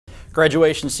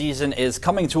Graduation season is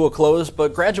coming to a close,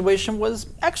 but graduation was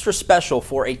extra special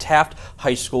for a Taft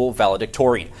High School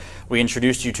valedictorian. We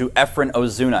introduced you to Efrain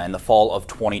Ozuna in the fall of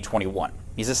 2021.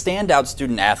 He's a standout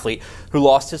student athlete who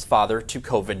lost his father to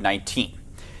COVID-19.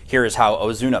 Here is how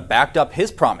Ozuna backed up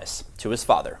his promise to his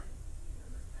father.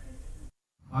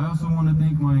 I also want to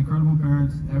thank my incredible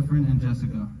parents, Efrain and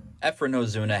Jessica. Efrain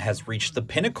Ozuna has reached the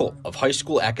pinnacle of high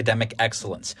school academic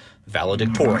excellence,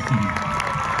 valedictorian.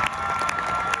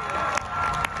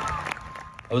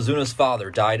 Ozuna's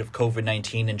father died of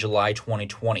COVID-19 in July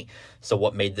 2020, so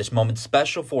what made this moment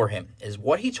special for him is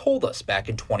what he told us back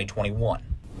in 2021.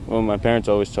 Well, my parents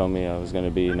always told me I was going to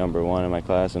be #1 in my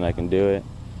class and I can do it.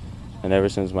 And ever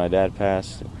since my dad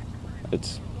passed,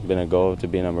 it's been a goal to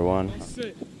be #1.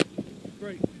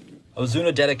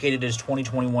 Ozuna dedicated his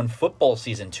 2021 football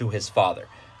season to his father.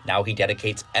 Now he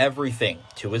dedicates everything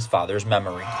to his father's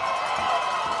memory.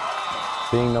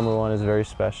 Being #1 is very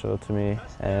special to me,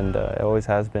 and it always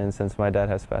has been since my dad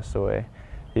has passed away.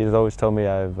 He's always told me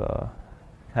I've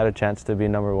had a chance to be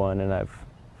 #1, and I've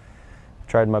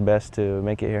tried my best to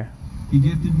make it here. He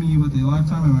gifted me with a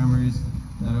lifetime of memories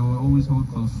that I will always hold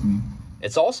close to me.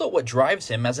 It's also what drives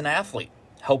him as an athlete,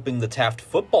 helping the Taft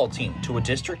football team to a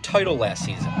district title last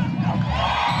season.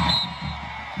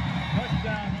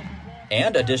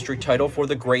 And a district title for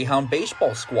the Greyhound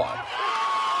baseball squad.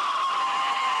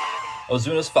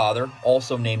 Ozuna's father,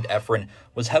 also named Efrain,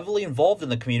 was heavily involved in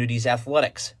the community's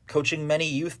athletics, coaching many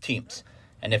youth teams.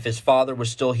 And if his father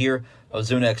was still here,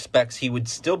 Ozuna expects he would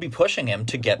still be pushing him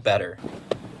to get better.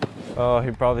 Oh,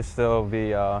 he'd probably still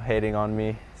be hating on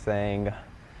me, saying,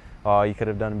 "Oh, you could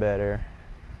have done better,"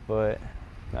 but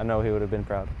I know he would have been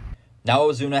proud. Now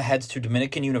Ozuna heads to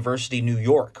Dominican University, New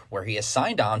York, where he is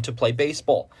signed on to play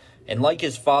baseball. And like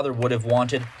his father would have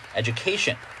wanted,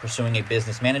 education, pursuing a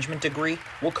business management degree,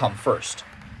 will come first.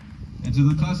 And to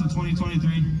the class of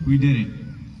 2023, we did it.